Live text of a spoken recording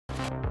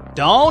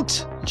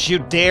Don't you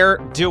dare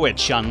do it,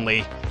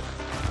 Chun-Li.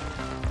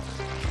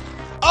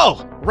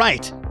 Oh,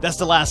 right. That's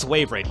the last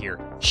wave right here.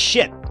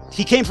 Shit.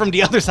 He came from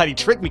the other side. He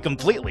tricked me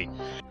completely.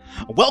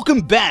 Welcome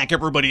back,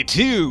 everybody,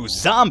 to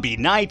Zombie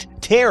Night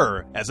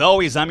Terror. As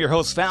always, I'm your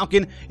host,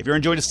 Falcon. If you're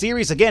enjoying the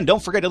series, again,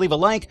 don't forget to leave a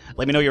like.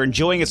 Let me know you're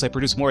enjoying it so I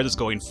produce more of this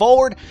going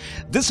forward.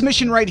 This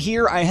mission right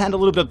here, I had a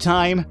little bit of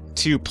time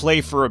to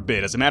play for a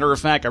bit. As a matter of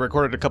fact, I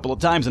recorded a couple of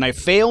times and I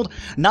failed.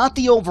 Not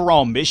the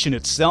overall mission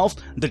itself.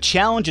 The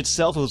challenge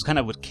itself was kind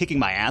of kicking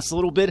my ass a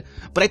little bit.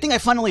 But I think I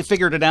finally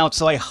figured it out,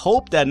 so I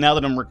hope that now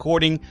that I'm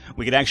recording,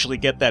 we could actually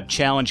get that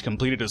challenge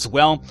completed as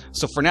well.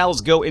 So for now,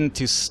 let's go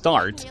into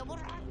start.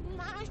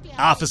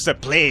 Officer,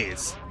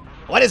 please.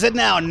 What is it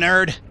now,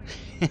 nerd?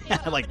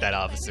 I like that,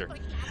 officer.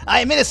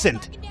 I am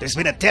innocent. There's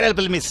been a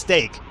terrible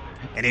mistake.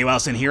 Anyone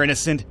else in here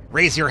innocent?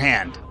 Raise your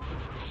hand.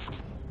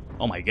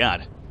 Oh my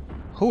god.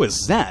 Who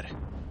is that?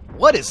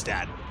 What is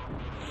that?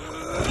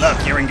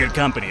 Look, you're in good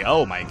company.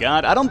 Oh my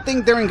god. I don't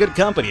think they're in good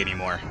company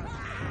anymore.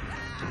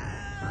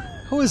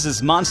 Who is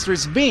this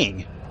monstrous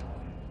being?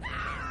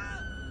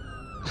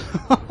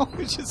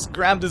 We just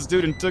grabbed this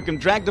dude and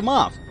dragged him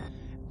off.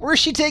 Where's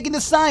she taking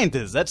the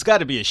scientist? That's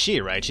gotta be a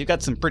she, right? She's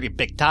got some pretty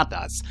big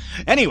tatas.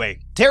 Anyway,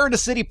 terror the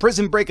city,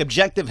 prison break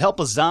objective,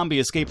 help a zombie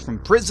escape from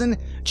prison.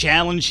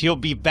 Challenge, he'll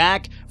be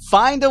back.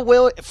 Find a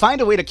way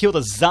to kill the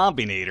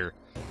Zombinator.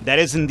 That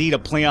is indeed a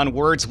play on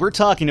words. We're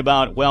talking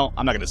about, well,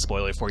 I'm not gonna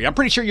spoil it for you. I'm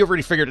pretty sure you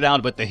already figured it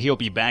out, but the he'll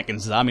be back and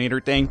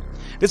Zombinator thing.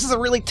 This is a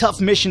really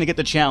tough mission to get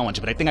the challenge,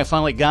 but I think I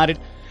finally got it.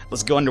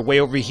 Let's go underway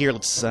over here.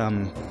 Let's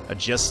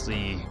adjust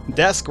the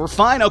desk. We're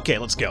fine? Okay,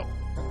 let's go.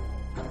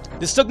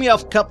 This took me a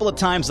couple of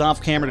times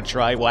off camera to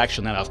try. Well,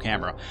 actually, not off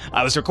camera.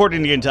 I was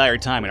recording the entire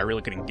time and I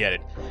really couldn't get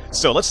it.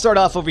 So let's start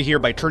off over here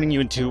by turning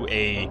you into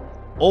a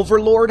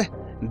Overlord.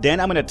 Then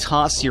I'm going to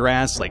toss your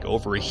ass like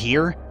over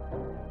here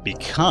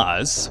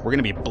because we're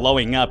going to be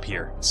blowing up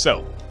here.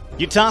 So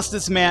you toss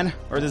this man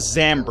or this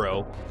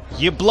Zambro.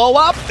 You blow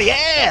up.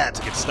 Yeah, it's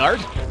a good start.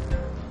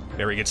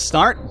 Very good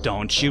start.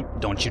 Don't you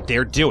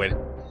dare do it.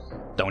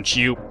 Don't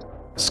you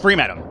scream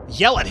at him.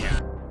 Yell at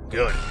him.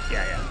 Good.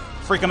 Yeah.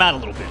 Freak him out a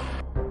little bit.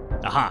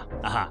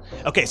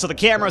 Okay, so the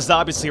camera's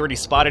obviously already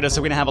spotted us,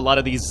 so we're gonna have a lot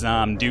of these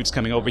dudes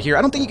coming over here.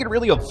 I don't think you could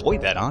really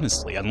avoid that,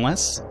 honestly,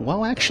 unless...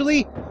 Well,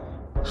 actually...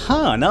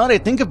 now that I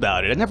think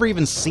about it, I've never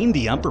even seen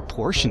the upper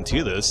portion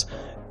to this.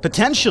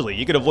 Potentially,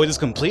 you could avoid this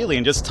completely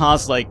and just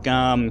toss, like,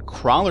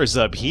 crawlers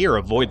up here,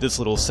 avoid this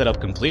little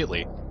setup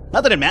completely.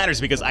 Not that it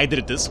matters, because I did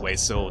it this way,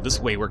 so this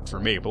way worked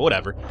for me, but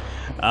whatever.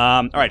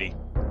 Alrighty.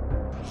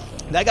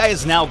 That guy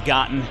has now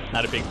gotten...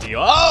 Not a big deal.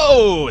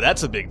 Oh!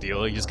 That's a big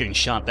deal. You're just getting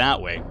shot that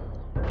way.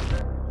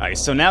 Alright,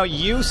 so now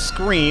you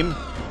scream,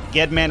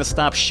 get man to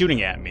stop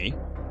shooting at me,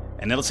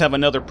 and then let's have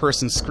another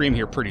person scream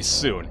here pretty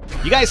soon.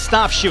 You guys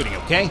stop shooting,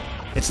 okay?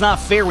 It's not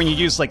fair when you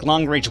use, like,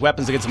 long-range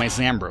weapons against my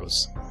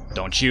Zambros.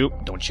 Don't you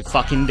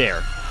fucking dare.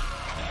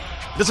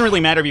 It doesn't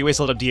really matter if you waste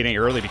a lot of DNA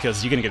early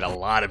because you're gonna get a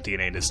lot of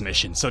DNA in this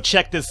mission. So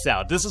check this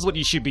out. This is what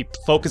you should be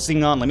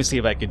focusing on. Let me see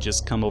if I could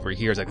just come over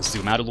here so I can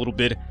zoom out a little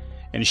bit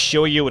and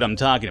show you what I'm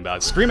talking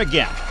about. Scream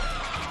again.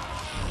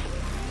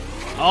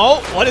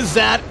 Oh, what is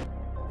that?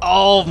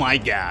 Oh my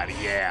god,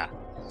 yeah.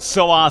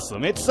 So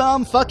awesome. It's,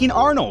 fucking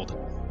Arnold.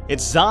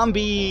 It's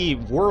Zombie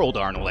World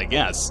Arnold, I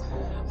guess.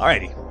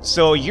 Alrighty,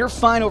 so you're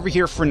fine over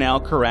here for now,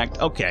 correct?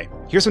 Okay,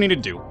 here's what we need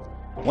to do.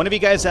 One of you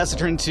guys has to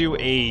turn into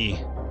a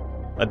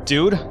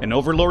dude, an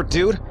Overlord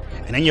dude,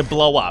 and then you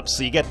blow up,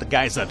 so you get the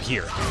guys up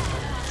here.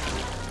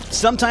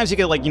 Sometimes you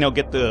can, like, you know,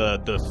 get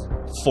the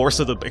force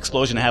of the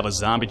explosion to have a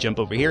zombie jump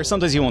over here.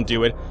 Sometimes you won't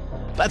do it.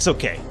 That's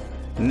okay.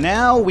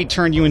 Now we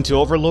turn you into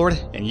Overlord,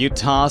 and you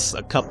toss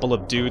a couple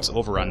of dudes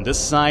over on this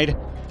side.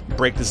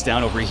 Break this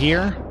down over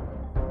here.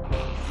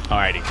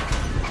 Alrighty.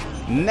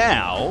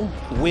 Now,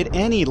 with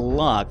any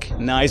luck,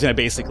 now he's gonna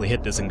basically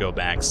hit this and go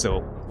back, so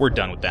we're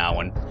done with that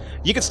one.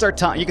 You can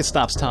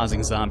stop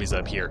tossing zombies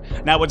up here.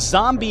 Now, what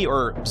Zombie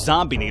or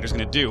Zombinator's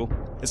gonna do,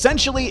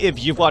 essentially,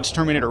 if you've watched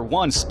Terminator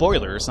 1,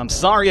 spoilers, I'm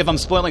sorry if I'm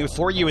spoiling it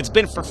for you, it's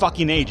been for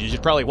fucking ages,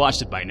 you've probably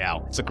watched it by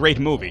now. It's a great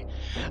movie.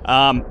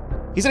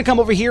 He's gonna come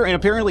over here and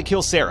apparently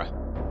kill Sarah.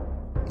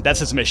 That's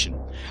his mission.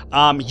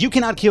 You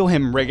cannot kill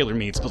him regular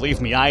means,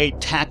 believe me. I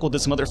tackled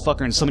this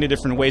motherfucker in so many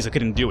different ways I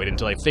couldn't do it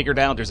until I figured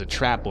out there's a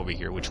trap over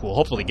here, which we'll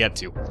hopefully get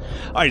to.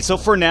 Alright, so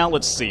for now,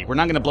 let's see. We're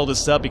not gonna blow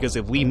this up because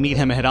if we meet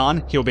him head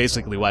on, he'll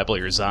basically wipe all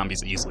your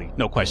zombies easily.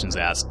 No questions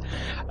asked.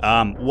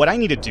 What I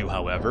need to do,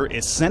 however,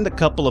 is send a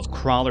couple of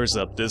crawlers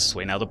up this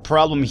way. Now, the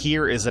problem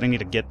here is that I need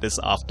to get this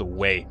off the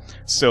way.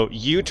 So,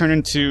 you turn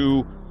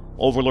into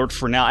Overlord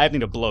for now. I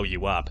need to blow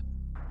you up.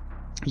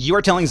 You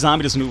are telling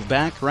Zombie to move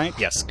back, right?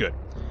 Yes, good.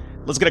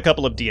 Let's get a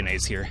couple of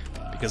DNAs here,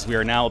 because we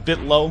are now a bit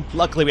low.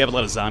 Luckily, we have a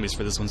lot of zombies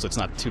for this one, so it's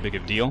not too big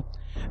of a deal.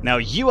 Now,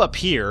 you up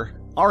here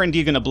are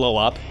indeed going to blow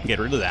up. Get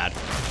rid of that.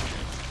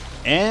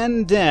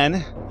 And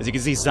then, as you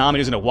can see, Zombie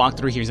is going to walk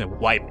through here. He's going to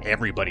wipe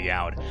everybody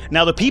out.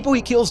 Now, the people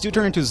he kills do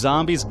turn into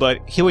zombies, but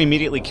he'll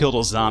immediately kill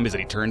those zombies that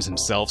he turns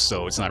himself,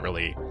 so it's not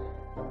really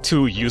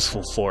too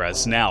useful for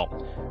us. Now,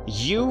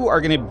 you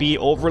are going to be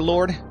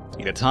Overlord,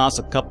 Need to toss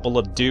a couple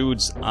of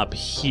dudes up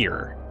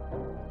here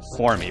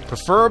for me.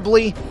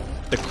 Preferably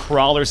the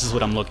crawlers is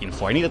what I'm looking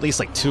for. I need at least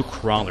like 2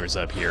 crawlers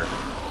up here.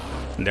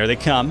 And there they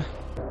come.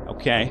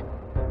 Okay.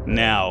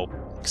 Now,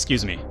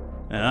 excuse me.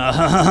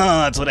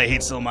 That's what I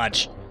hate so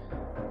much.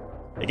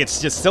 It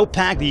gets just so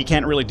packed that you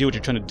can't really do what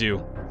you're trying to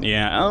do.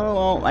 Yeah,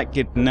 oh,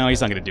 no, he's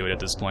not going to do it at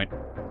this point.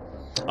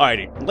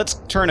 Alrighty, let's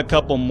turn a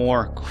couple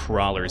more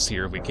crawlers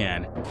here if we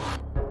can.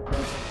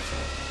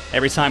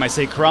 Every time I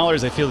say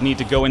crawlers, I feel the need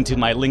to go into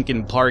my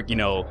Linkin Park, you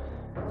know,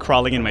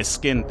 crawling in my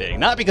skin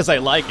thing. Not because I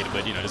like it,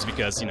 but, you know, just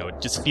because, you know,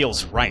 it just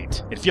feels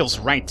right. It feels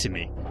right to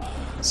me.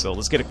 So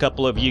let's get a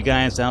couple of you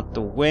guys out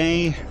the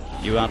way.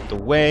 You out the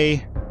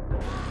way.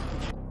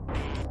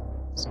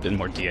 It's a bit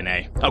more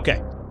DNA.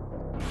 Okay.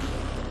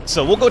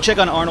 So we'll go check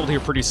on Arnold here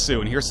pretty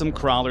soon. Here's some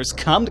crawlers.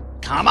 Come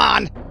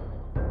on!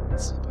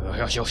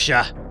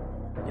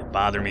 You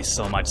bother me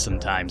so much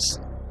sometimes.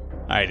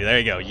 Alright, there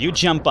you go. You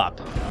jump up.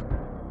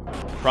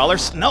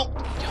 Crawlers? Nope.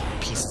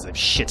 Pieces of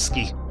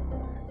shitski.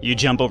 You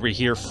jump over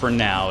here for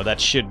now.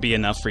 That should be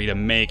enough for you to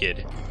make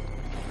it.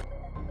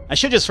 I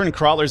should just run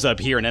crawlers up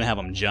here and then have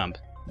them jump.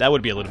 That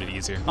would be a little bit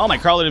easier. Oh, my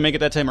crawler didn't make it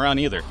that time around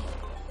either.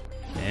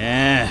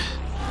 Eh.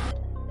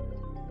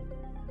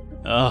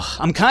 Ugh,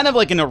 I'm kind of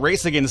like in a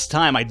race against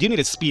time. I do need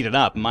to speed it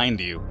up, mind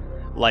you.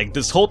 Like,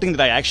 this whole thing that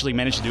I actually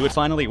managed to do it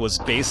finally was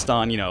based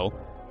on, you know,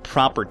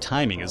 proper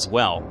timing as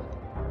well.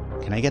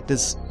 Can I get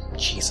this?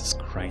 Jesus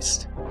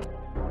Christ.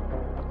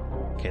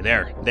 Okay,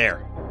 there.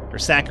 Their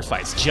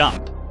sacrifice.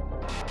 Jump.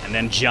 And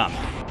then jump.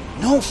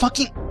 No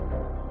fucking...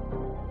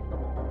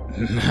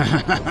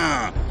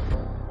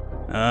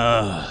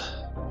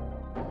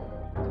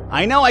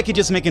 I know I could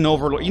just make an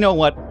overlord. You know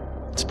what?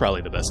 It's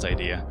probably the best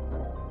idea.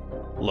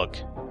 Look,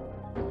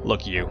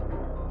 you.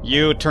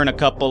 You turn a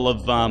couple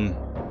of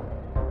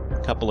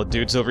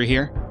dudes over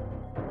here.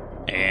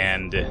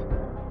 And...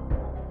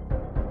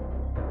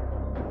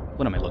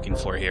 what am I looking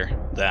for here?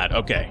 That,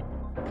 okay.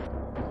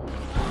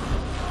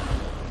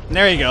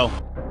 There you go.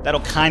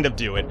 That'll kind of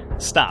do it.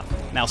 Stop.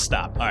 Now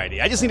stop.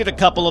 Alrighty, I just needed a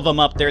couple of them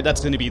up there.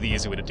 That's going to be the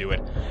easy way to do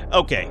it.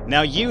 Okay,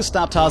 now you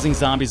stop tossing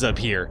zombies up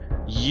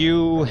here.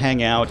 You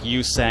hang out.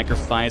 You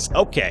sacrifice.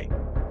 Okay,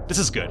 this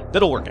is good.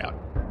 That'll work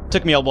out.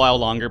 Took me a while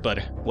longer, but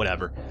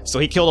whatever. So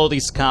he killed all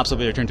these cops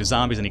over there, turned to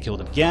zombies, and he killed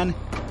them again.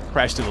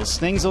 Crashed through those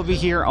things over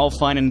here, all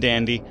fine and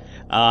dandy.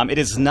 It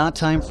is not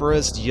time for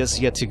us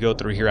just yet to go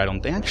through here, I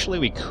don't think. Actually,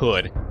 we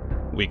could.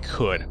 We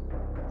could.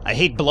 I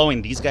hate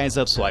blowing these guys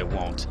up, so I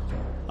won't.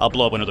 I'll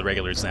blow up one of the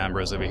regular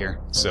Zambros over here.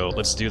 So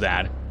let's do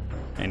that.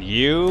 And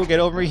you get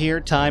over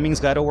here. Timing's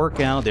got to work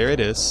out. There it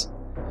is.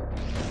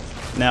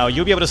 Now,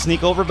 you'll be able to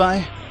sneak over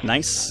by.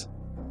 Nice.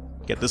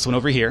 Get this one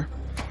over here.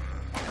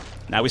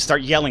 Now we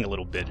start yelling a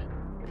little bit.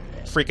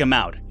 Freak him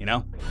out, you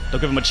know? Don't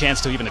give him a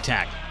chance to even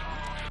attack.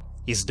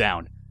 He's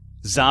down.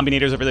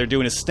 Zombinator's over there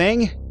doing his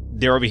thing.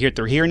 They're over here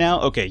through here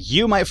now. Okay,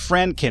 you, my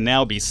friend, can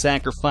now be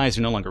sacrificed.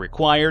 You're no longer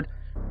required.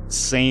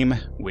 Same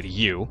with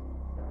you.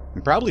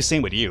 And probably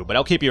same with you, but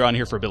I'll keep you around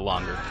here for a bit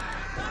longer.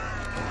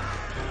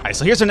 Alright,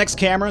 so here's our next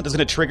camera. That's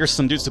going to trigger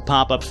some dudes to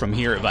pop up from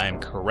here if I am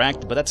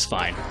correct, but that's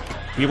fine.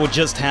 We will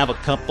just have a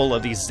couple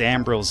of these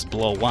Zambros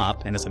blow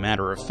up, and as a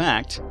matter of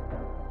fact,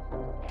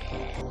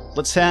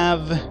 let's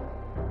have...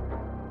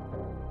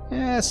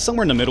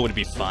 somewhere in the middle would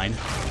be fine.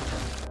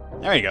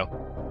 There you go.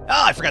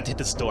 Ah, I forgot to hit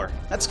this door.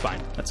 That's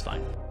fine. That's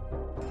fine.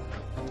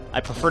 I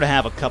prefer to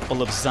have a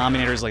couple of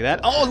Zombinators like that.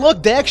 Oh,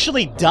 look, they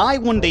actually die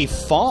when they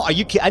fall. Are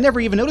you kidding? I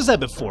never even noticed that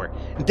before.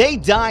 They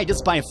die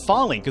just by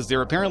falling because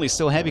they're apparently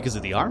so heavy because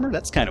of the armor?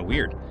 That's kind of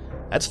weird.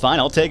 That's fine.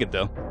 I'll take it,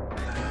 though.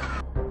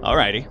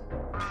 Alrighty.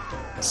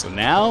 So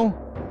now...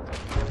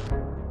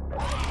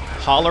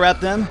 holler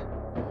at them.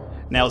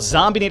 Now,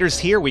 Zombinator's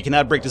here. We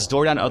cannot break this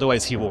door down,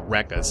 otherwise he will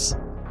wreck us.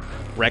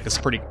 Wreck us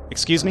pretty...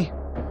 Excuse me?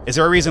 Is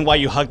there a reason why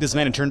you hugged this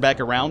man and turned back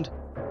around?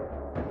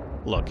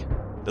 Look,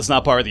 that's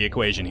not part of the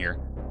equation here.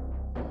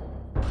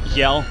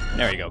 Yell.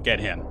 There you go, get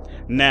him.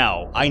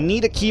 Now, I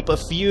need to keep a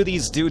few of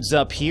these dudes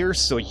up here,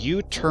 so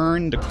you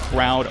turn the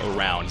crowd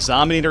around.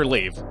 Zombinator,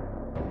 leave.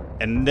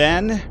 And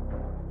then...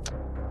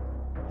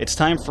 it's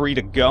time for you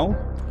to go.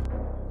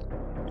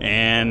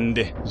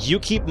 And you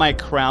keep my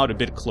crowd a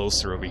bit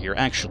closer over here.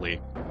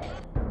 Actually,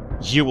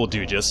 you will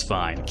do just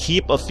fine.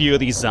 Keep a few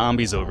of these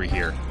zombies over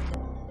here.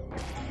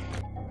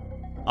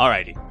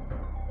 Alrighty.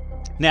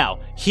 Now,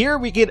 here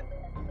we get...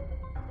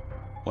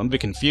 well, I'm a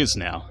bit confused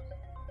now.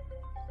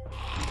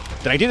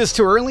 Did I do this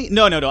too early?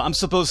 No. I'm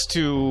supposed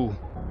to...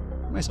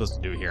 what am I supposed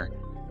to do here?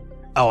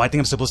 Oh, I think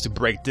I'm supposed to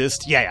break this.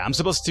 Yeah, I'm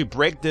supposed to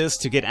break this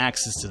to get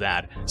access to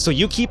that. So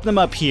you keep them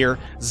up here.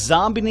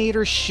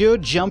 Zombinator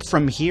should jump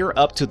from here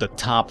up to the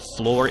top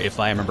floor, if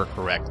I remember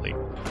correctly.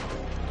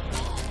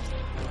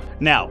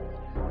 Now,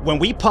 when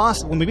we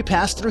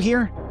pass through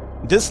here,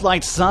 this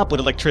lights up with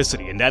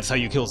electricity, and that's how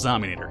you kill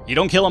Zombinator. You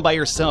don't kill him by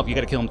yourself, you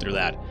gotta kill him through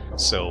that.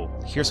 So,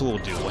 here's what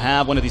we'll do. We'll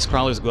have one of these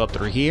crawlers go up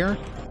through here,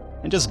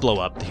 and just blow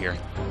up here.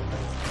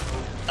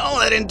 Oh,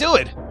 that didn't do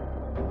it!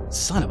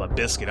 Son of a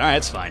biscuit. Alright,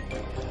 that's fine.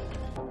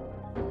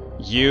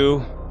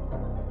 You...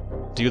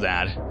 do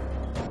that.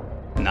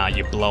 Nah,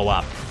 you blow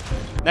up.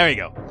 There you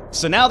go.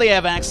 So now they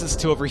have access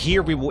to over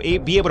here. We will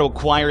be able to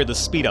acquire the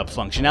speed up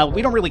function. Now,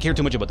 we don't really care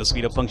too much about the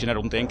speed up function, I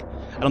don't think.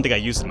 I don't think I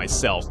used it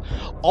myself.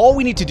 All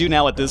we need to do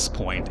now at this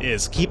point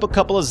is keep a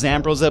couple of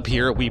Zambros up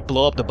here. We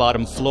blow up the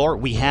bottom floor.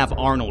 We have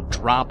Arnold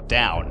drop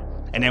down.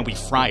 And then we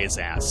fry his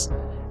ass.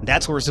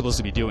 That's what we're supposed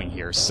to be doing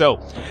here. So,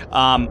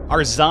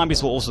 our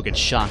zombies will also get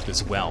shocked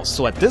as well.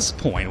 So at this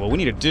point, what we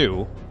need to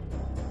do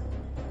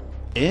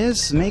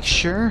is make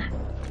sure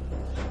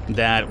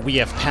that we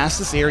have passed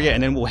this area,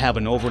 and then we'll have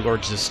an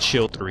Overlord just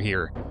chill through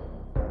here.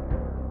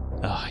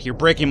 You're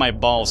breaking my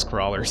balls,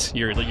 crawlers.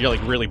 You're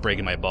like really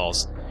breaking my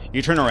balls.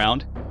 You turn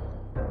around.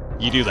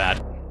 You do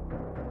that.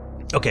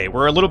 Okay,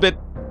 we're a little bit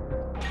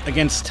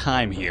against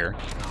time here.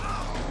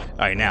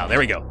 Alright, now, there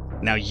we go.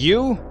 Now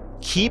you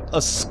keep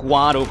a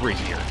squad over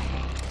here.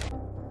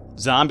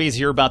 Zombies,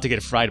 you're about to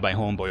get fried by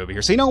Homeboy over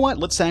here. So you know what?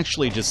 Let's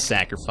actually just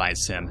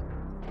sacrifice him.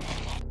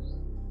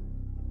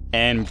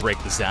 And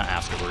break this down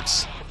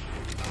afterwards.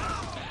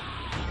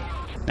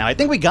 Now, I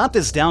think we got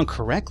this down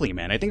correctly,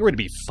 man. I think we're going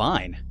to be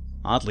fine,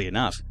 oddly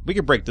enough. We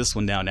could break this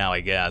one down now, I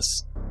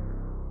guess.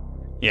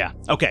 Yeah,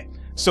 okay.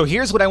 So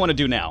here's what I want to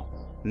do now.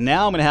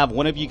 Now I'm going to have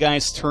one of you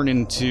guys turn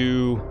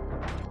into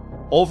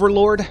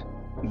Overlord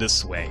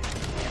this way.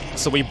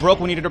 So we broke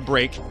what we needed to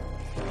break.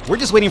 We're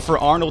just waiting for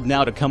Arnold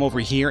now to come over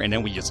here, and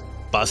then we just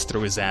bust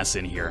through his ass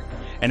in here.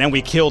 And then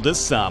we kill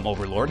this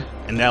Overlord,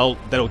 and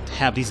that'll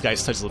have these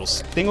guys touch a little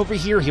thing over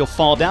here. He'll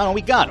fall down, and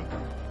we got him.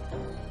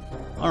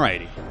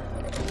 Alrighty.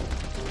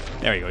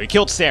 There you go. He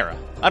killed Sarah.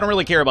 I don't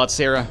really care about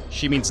Sarah.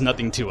 She means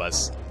nothing to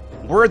us.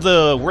 We're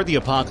the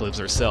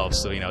apocalypse ourselves,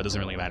 so you know it doesn't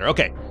really matter.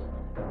 Okay.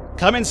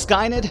 Come in,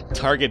 Skynet.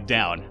 Target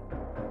down.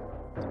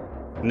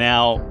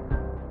 Now,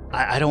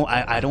 I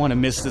don't want to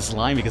miss this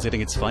line because I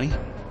think it's funny,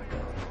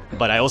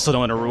 but I also don't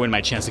want to ruin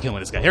my chance of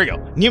killing this guy. Here we go.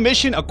 New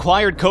mission,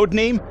 acquired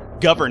codename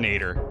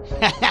Governator.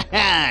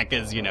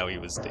 Because you know he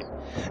was the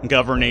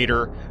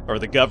Governator, or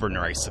the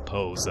governor, I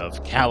suppose,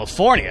 of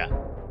California.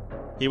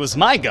 He was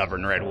my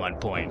governor at one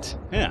point.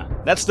 Yeah,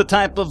 that's the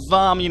type of,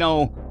 you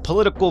know,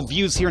 political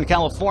views here in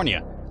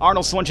California.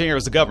 Arnold Schwarzenegger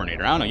is the governor. I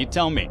don't know, you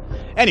tell me.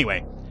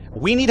 Anyway,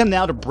 we need him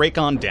now to break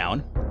on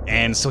down,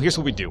 and so here's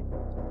what we do.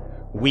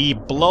 We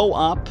blow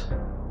up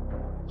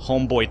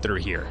Homeboy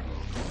through here.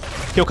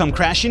 He'll come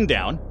crashing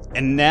down,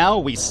 and now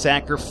we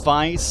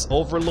sacrifice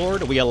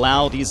Overlord. We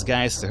allow these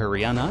guys to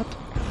hurry on up.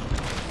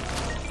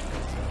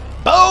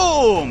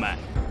 Boom!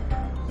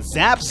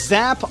 Zap,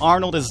 zap,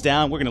 Arnold is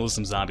down. We're gonna lose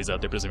some zombies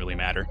out there, but it doesn't really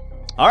matter.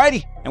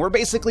 Alrighty, and we're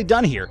basically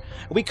done here.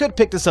 We could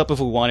pick this up if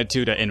we wanted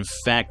to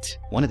infect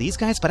one of these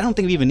guys, but I don't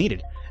think we even need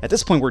it. At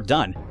this point, we're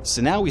done.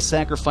 So now we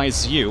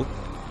sacrifice you,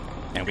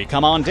 and we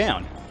come on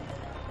down.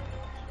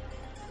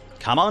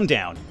 Come on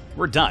down.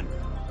 We're done.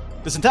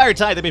 This entire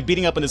time, they've been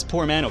beating up on this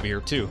poor man over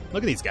here, too.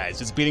 Look at these guys,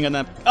 just beating on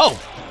them. Oh!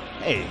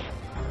 Hey,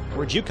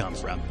 where'd you come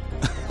from?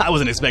 I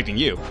wasn't expecting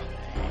you.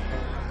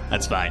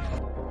 That's fine.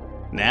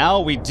 Now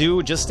we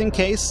do, just in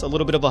case, a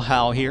little bit of a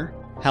howl here.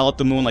 Howl at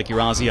the moon like you're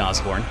Ozzy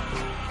Osbourne.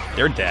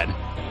 They're dead.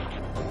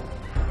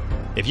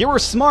 If you were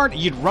smart,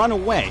 you'd run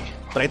away.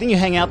 But I think you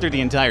hang out there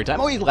the entire time.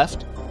 Oh, he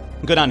left.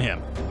 Good on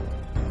him.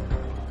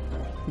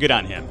 Good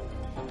on him.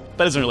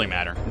 That doesn't really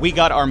matter. We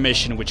got our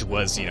mission, which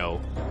was, you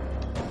know...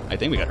 I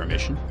think we got our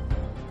mission.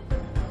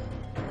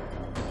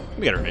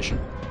 We got our mission.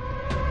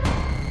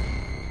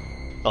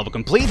 Level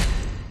complete.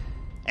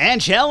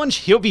 And challenge,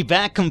 he'll be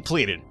back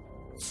completed.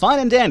 Fine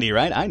and dandy,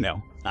 right? I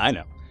know. I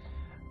know.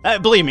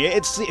 Believe me,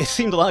 it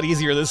seemed a lot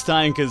easier this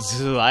time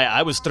because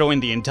I was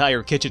throwing the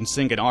entire kitchen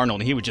sink at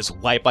Arnold and he would just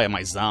wipe out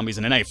my zombies.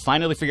 And then I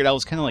finally figured out it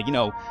was kind of like, you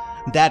know,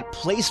 that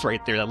place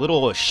right there, that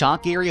little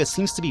shock area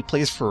seems to be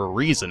placed for a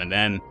reason. And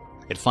then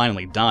it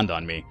finally dawned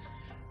on me.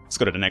 Let's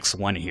go to the next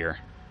one here.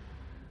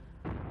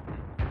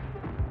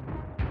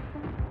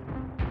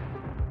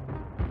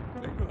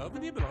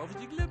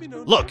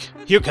 Look,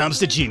 here comes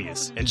the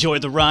genius. Enjoy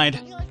the ride.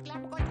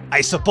 I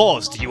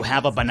suppose you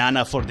have a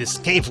banana for this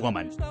cave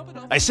woman.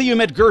 I see you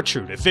met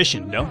Gertrude,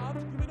 efficient, no?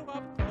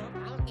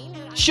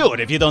 Sure,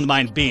 if you don't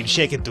mind being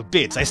shaken to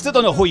bits. I still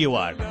don't know who you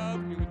are.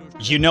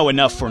 You know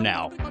enough for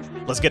now.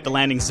 Let's get the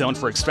landing zone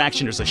for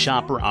extraction. There's a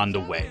shopper on the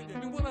way.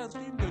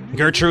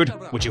 Gertrude,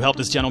 would you help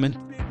this gentleman?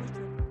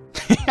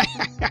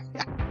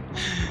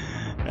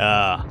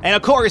 And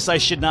of course, I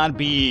should not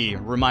be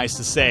remiss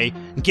to say,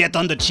 get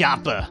on the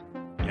chopper.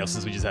 You know,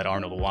 since we just had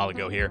Arnold a while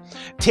ago here.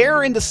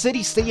 Terror in the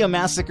City Stadium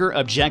Massacre.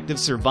 Objective,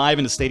 survive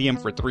in the stadium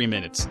for 3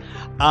 minutes.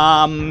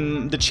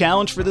 The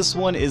challenge for this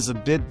one is a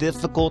bit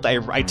difficult.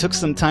 I took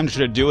some time to try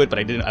to do it, but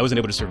I wasn't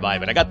able to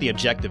survive it. I got the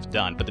objective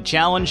done. But the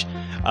challenge,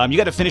 you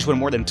got to finish with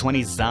more than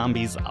 20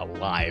 zombies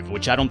alive,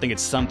 which I don't think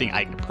it's something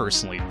I can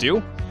personally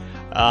do.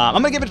 I'm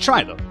going to give it a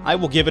try, though. I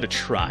will give it a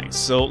try.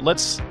 So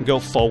let's go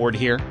forward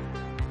here.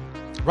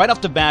 Right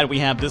off the bat, we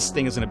have this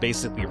thing is going to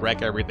basically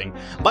wreck everything.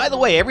 By the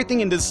way,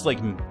 everything in this, like,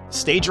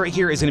 stage right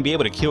here is going to be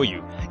able to kill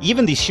you.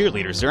 Even these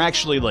cheerleaders, they're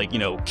actually, like, you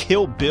know,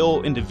 Kill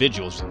Bill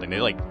individuals or something.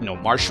 They're, like, you know,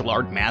 martial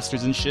art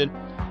masters and shit.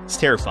 It's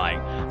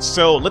terrifying.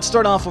 So, let's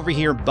start off over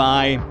here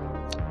by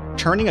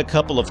turning a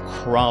couple of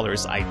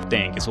crawlers, I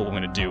think, is what we're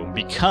going to do,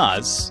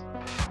 because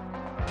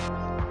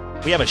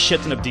we have a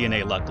shit ton of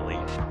DNA, luckily.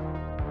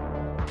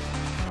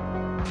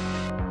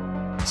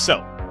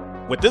 So,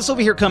 with this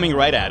over here coming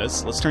right at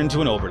us, let's turn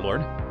into an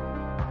Overlord.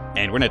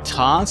 And we're going to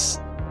toss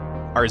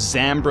our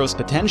Zambros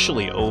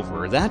potentially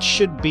over. That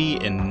should be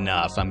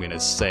enough, I'm going to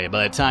say.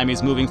 By the time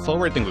he's moving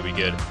forward, I think we'll be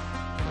good.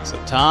 So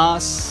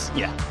toss.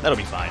 Yeah, that'll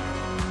be fine.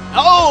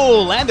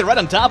 Oh! Landed right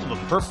on top of him.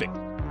 Perfect.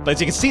 But as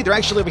you can see, they're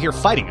actually over here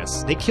fighting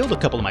us. They killed a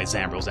couple of my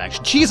Zambros,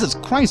 actually. Jesus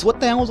Christ, what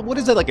the hell? What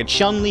is that, like a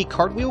Chun-Li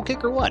cartwheel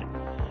kick or what?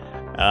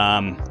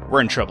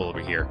 We're in trouble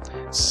over here.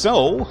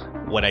 So,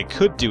 what I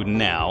could do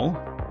now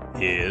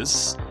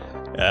is...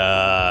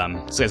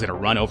 this guy's gonna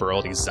run over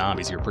all these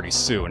zombies here pretty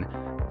soon.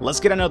 Let's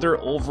get another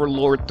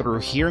Overlord through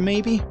here,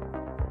 maybe?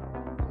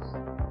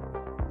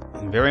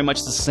 And very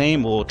much the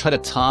same. We'll try to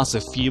toss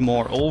a few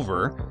more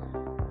over.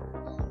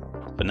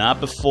 But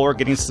not before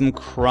getting some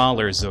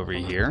crawlers over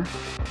here.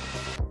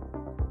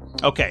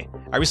 Okay.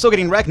 Are we still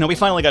getting wrecked? No, we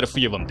finally got a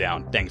few of them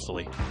down,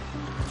 thankfully.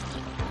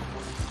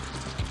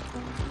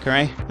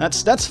 Okay,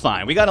 that's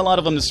fine. We got a lot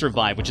of them to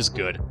survive, which is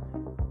good.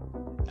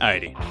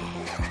 Alrighty.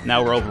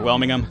 Now we're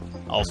overwhelming them.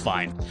 All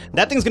fine.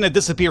 That thing's gonna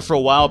disappear for a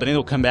while, but then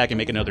it'll come back and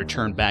make another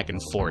turn back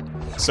and forth.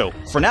 So,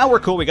 for now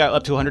we're cool, we got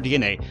up to 100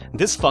 DNA.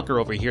 This fucker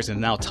over here is gonna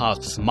now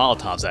toss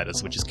Molotovs at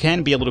us, which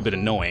can be a little bit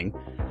annoying.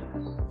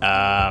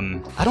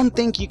 I don't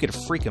think you could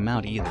freak him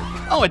out either.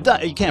 Oh, it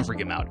does. You can freak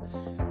him out.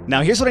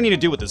 Now, here's what I need to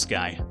do with this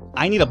guy.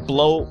 I need to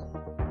blow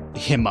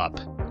him up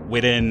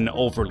with an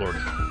Overlord.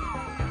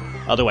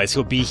 Otherwise,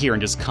 he'll be here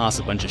and just cause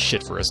a bunch of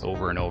shit for us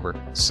over and over.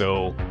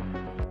 So,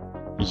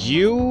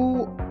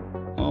 you...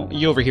 Well,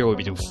 you over here will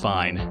be doing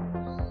fine.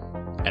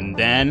 And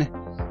then,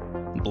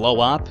 blow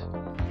up.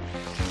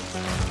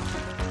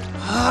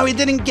 Oh, we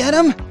didn't get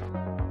him?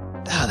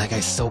 Ah, that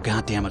guy's so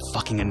goddamn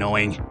fucking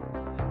annoying.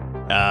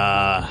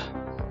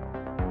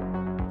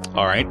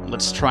 Alright,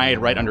 let's try it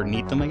right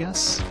underneath them, I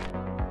guess.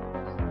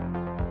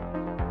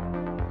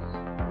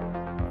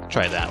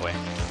 Try it that way.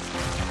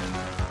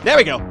 There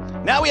we go!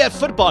 Now we have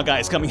football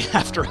guys coming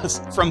after us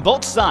from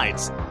both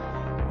sides.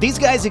 These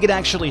guys you could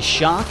actually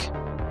shock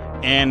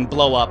and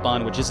blow up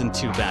on, which isn't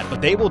too bad,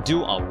 but they will do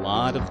a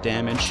lot of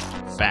damage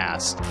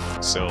fast.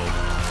 So,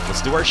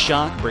 let's do our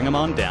shock, bring them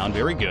on down,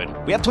 very good.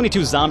 We have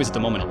 22 zombies at the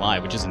moment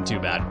alive, which isn't too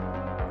bad.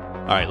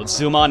 Alright, let's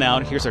zoom on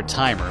out, here's our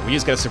timer. We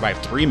just gotta survive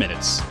 3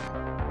 minutes.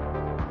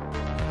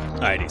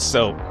 Alrighty,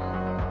 so...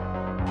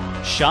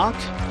 shock,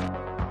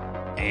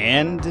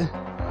 and...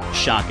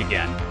 shock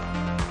again.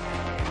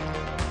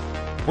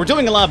 We're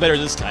doing a lot better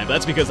this time, but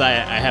that's because I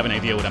have an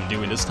idea what I'm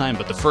doing this time,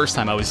 but the first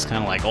time I was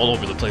kind of like all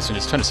over the place and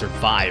just trying to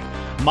survive.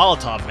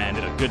 Molotov Man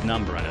did a good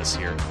number on us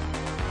here.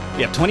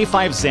 We have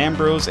 25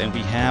 Zambros, and we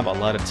have a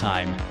lot of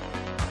time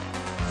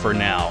for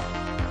now.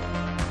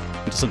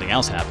 Until something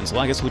else happens.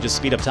 Well, I guess we'll just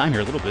speed up time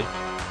here a little bit.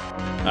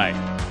 Alright.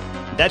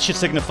 That should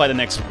signify the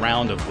next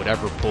round of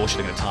whatever bullshit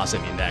they're going to toss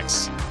at me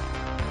next.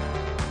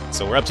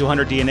 So we're up to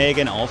 100 DNA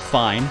again, all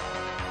fine.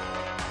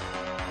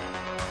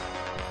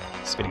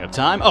 Speeding up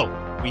time. Oh!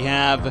 We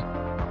have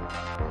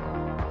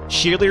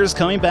cheerleaders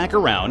coming back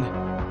around,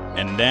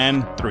 and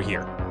then through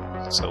here.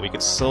 So we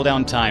can slow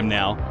down time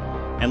now.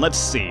 And let's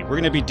see, we're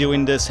going to be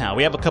doing this how?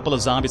 We have a couple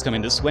of zombies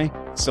coming this way,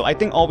 so I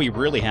think all we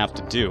really have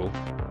to do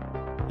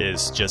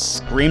is just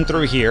scream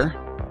through here,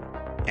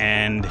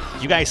 and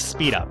you guys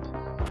speed up.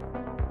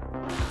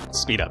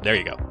 Speed up, there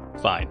you go.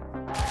 Fine.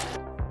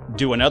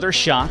 Do another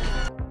shock.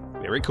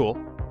 Very cool.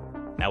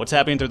 Now what's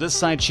happening through this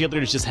side?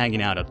 Cheerleader's just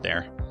hanging out up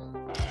there.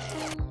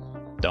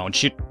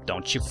 Don't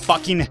you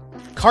fucking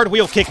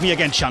cartwheel kick me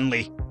again,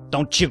 Chun-Li.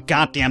 Don't you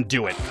goddamn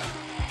do it.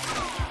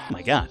 Oh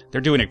my god,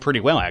 they're doing it pretty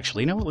well,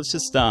 actually. You know what, let's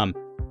just,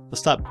 let's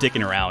stop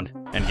dicking around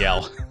and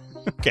yell.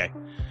 Okay.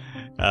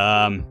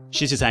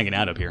 She's just hanging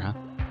out up here, huh?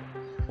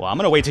 Well, I'm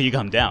gonna wait till you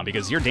come down,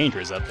 because you're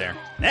dangerous up there.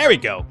 There we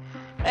go!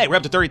 Hey, we're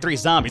up to 33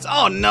 zombies.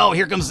 Oh no,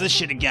 here comes this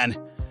shit again.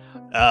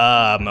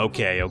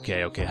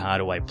 Okay. How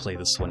do I play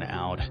this one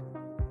out?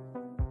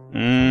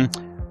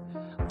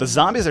 The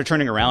zombies that are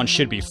turning around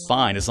should be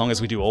fine as long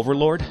as we do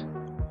Overlord,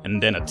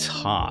 and then a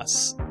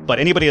toss. But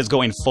anybody that's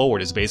going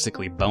forward is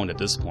basically boned at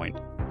this point.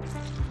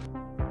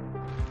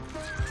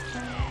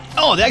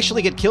 Oh, they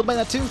actually get killed by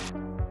that too?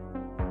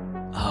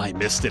 Oh, I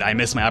missed it. I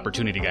missed my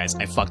opportunity, guys.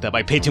 I fucked up.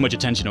 I paid too much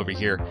attention over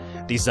here.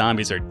 These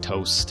zombies are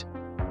toast.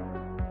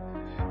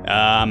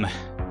 And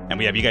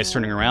we have you guys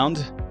turning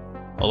around.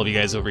 All of you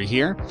guys over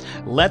here.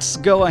 Let's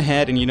go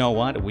ahead and you know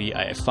what?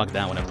 I fucked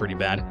that one up pretty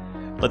bad.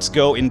 Let's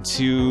go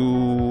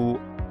into...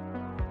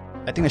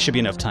 I think that should be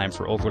enough time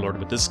for Overlord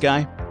with this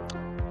guy.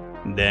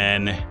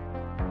 Then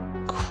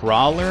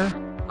Crawler,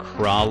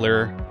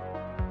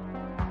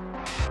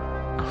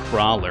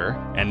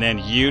 and then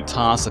you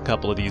toss a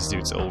couple of these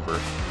dudes over.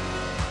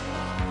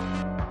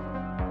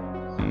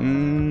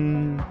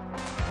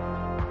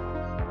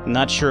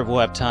 Not sure if we'll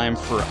have time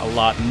for a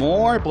lot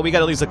more, but we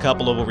got at least a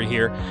couple of over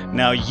here.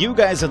 Now you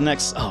guys are the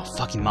next... Oh,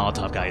 fucking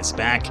Molotov guy is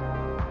back.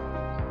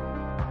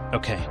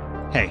 Okay,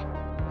 hey.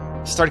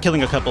 Start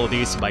killing a couple of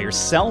these by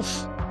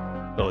yourself.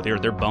 Oh,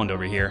 they're boned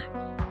over here.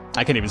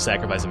 I can't even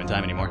sacrifice them in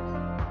time anymore.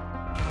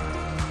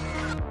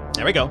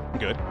 There we go.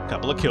 Good.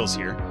 Couple of kills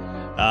here.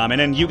 And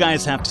then you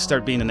guys have to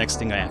start being the next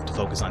thing I have to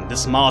focus on.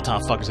 This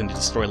Molotov fucker's going to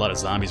destroy a lot of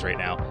zombies right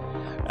now.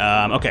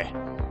 Okay.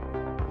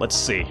 Let's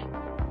see.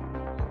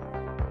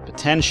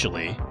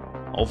 Potentially,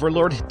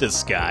 Overlord hit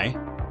this guy.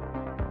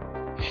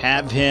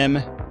 Have him...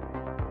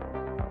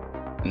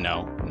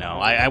 No.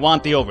 I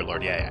want the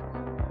Overlord. Yeah.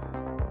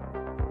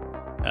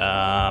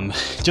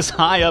 Just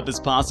high up as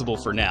possible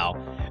for now.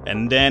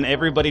 And then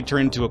everybody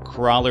turn into a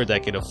crawler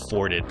that can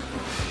afford it.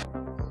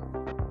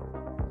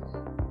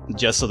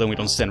 Just so that we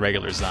don't send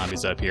regular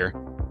zombies up here.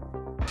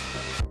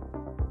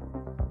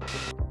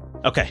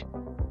 Okay.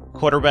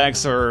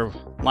 Quarterbacks or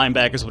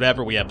linebackers,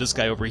 whatever. We have this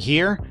guy over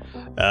here.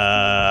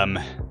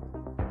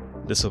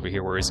 This over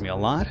here worries me a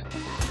lot.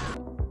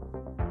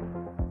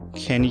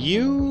 Can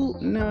you...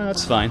 No,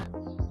 that's fine.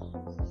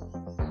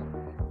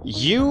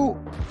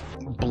 You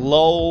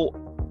blow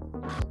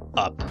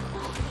up.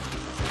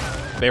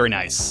 Very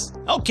nice.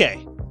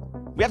 Okay.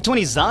 We have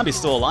 20 zombies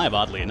still alive,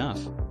 oddly enough.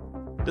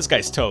 This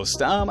guy's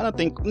toast. I don't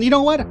think... You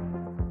know what?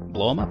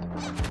 Blow him up.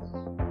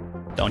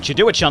 Don't you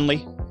do it,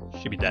 Chun-Li.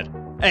 She'll be dead.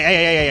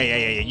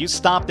 Hey, you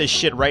stop this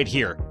shit right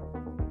here.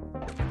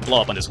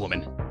 Blow up on this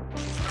woman.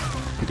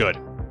 Good.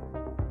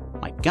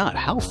 My god,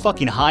 how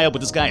fucking high up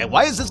with this guy?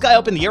 Why is this guy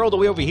up in the air all the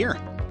way over here?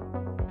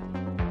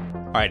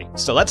 Alrighty,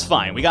 so that's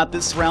fine. We got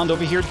this round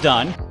over here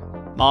done.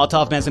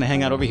 Molotov Man's gonna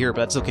hang out over here,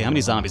 but that's okay. How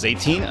many zombies?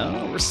 18?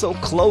 Oh, we're so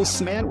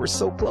close, man. We're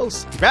so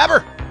close. Grab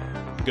her!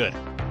 Good.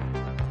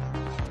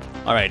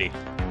 Alrighty.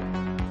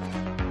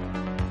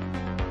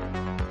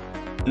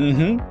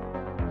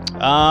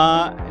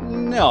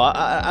 No,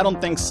 I don't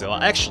think so.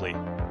 Actually,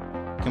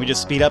 can we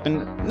just speed up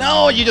and...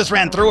 No, you just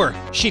ran through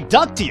her! She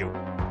ducked you!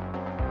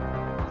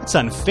 That's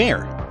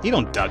unfair. You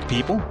don't duck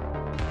people.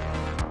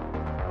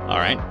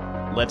 Alright,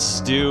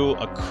 let's do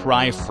a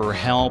cry for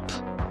help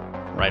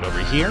right over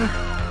here.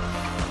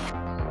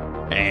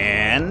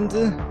 And...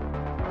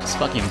 just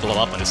fucking blow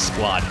up on this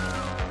squad.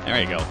 There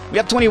you go. We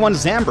have 21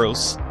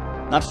 Zambros.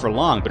 Not for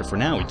long, but for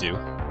now we do.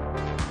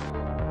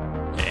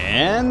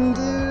 And...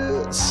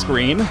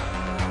 scream.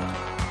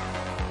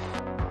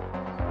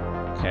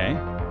 Okay.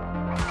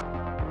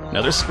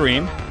 Another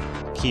scream.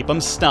 Keep him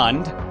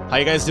stunned. How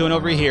you guys doing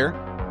over here?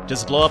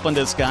 Just blow up on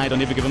this guy.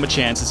 Don't even give him a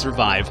chance to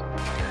survive.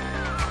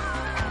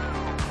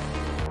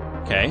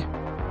 Okay.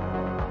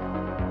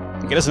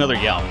 Get us another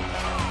yell.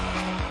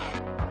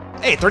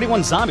 Hey,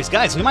 31 zombies.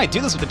 Guys, we might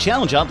do this with the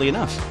challenge, oddly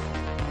enough.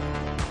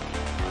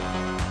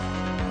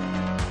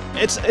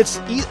 It's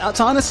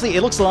honestly,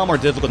 it looks a lot more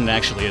difficult than it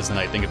actually is, than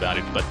I think about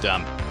it, but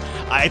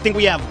I think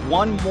we have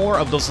one more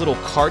of those little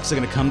carts that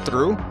are gonna come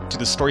through to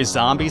destroy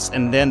zombies,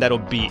 and then that'll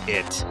be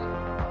it.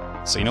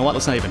 So you know what?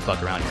 Let's not even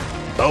fuck around here.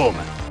 Boom!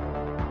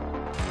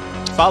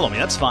 Follow me,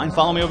 that's fine.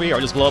 Follow me over here,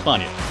 I'll just blow up on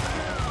you.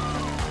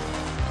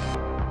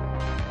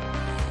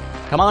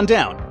 Come on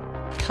down.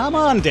 Come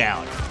on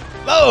down.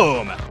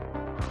 Boom!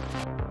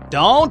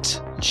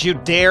 Don't you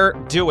dare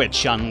do it,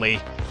 Chun-Li.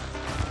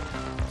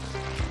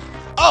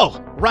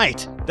 Oh,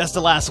 right. That's the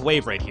last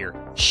wave right here.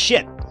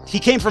 Shit. He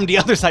came from the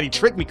other side. He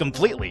tricked me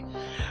completely.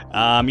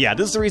 Yeah,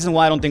 this is the reason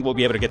why I don't think we'll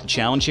be able to get the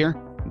challenge here.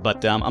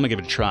 But I'm going to give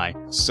it a try.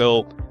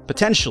 So,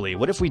 potentially,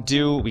 what if we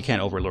do... We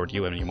can't Overlord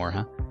you anymore,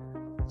 huh?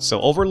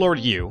 So, Overlord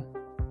you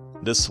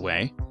this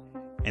way.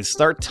 And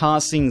start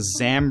tossing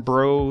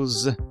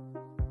Zambros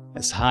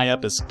as high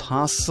up as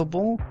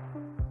possible.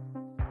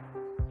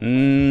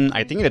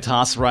 I think you need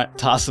to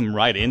toss them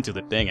right into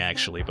the thing,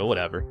 actually. But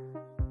whatever.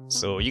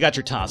 So, you got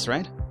your toss,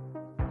 right?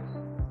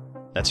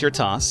 That's your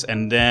toss,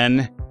 and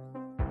then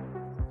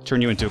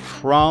turn you into a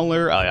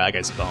crawler. Oh yeah, that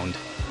guy's boned.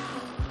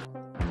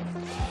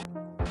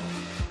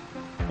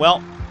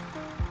 Well,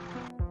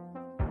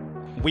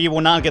 we will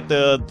not get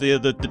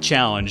the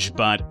challenge,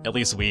 but at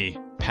least we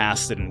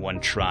passed it in one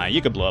try. You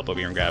could blow up over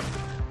here and grab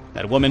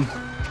that woman.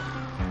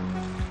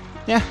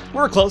 Yeah,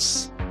 we're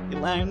close.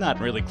 Not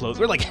really close.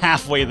 We're like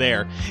halfway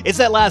there. It's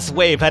that last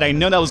wave. Had I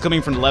known that was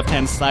coming from the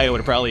left-hand side, I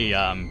would have probably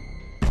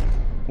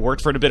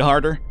worked for it a bit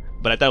harder.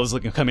 But I thought it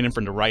was coming in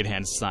from the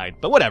right-hand side.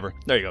 But whatever.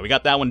 There you go. We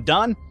got that one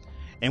done.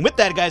 And with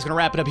that, guys, going to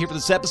wrap it up here for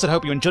this episode. I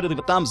hope you enjoyed it. Leave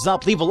a thumbs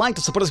up. Leave a like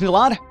to support us a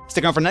lot.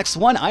 Stick around for the next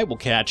one. I will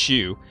catch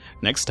you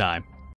next time.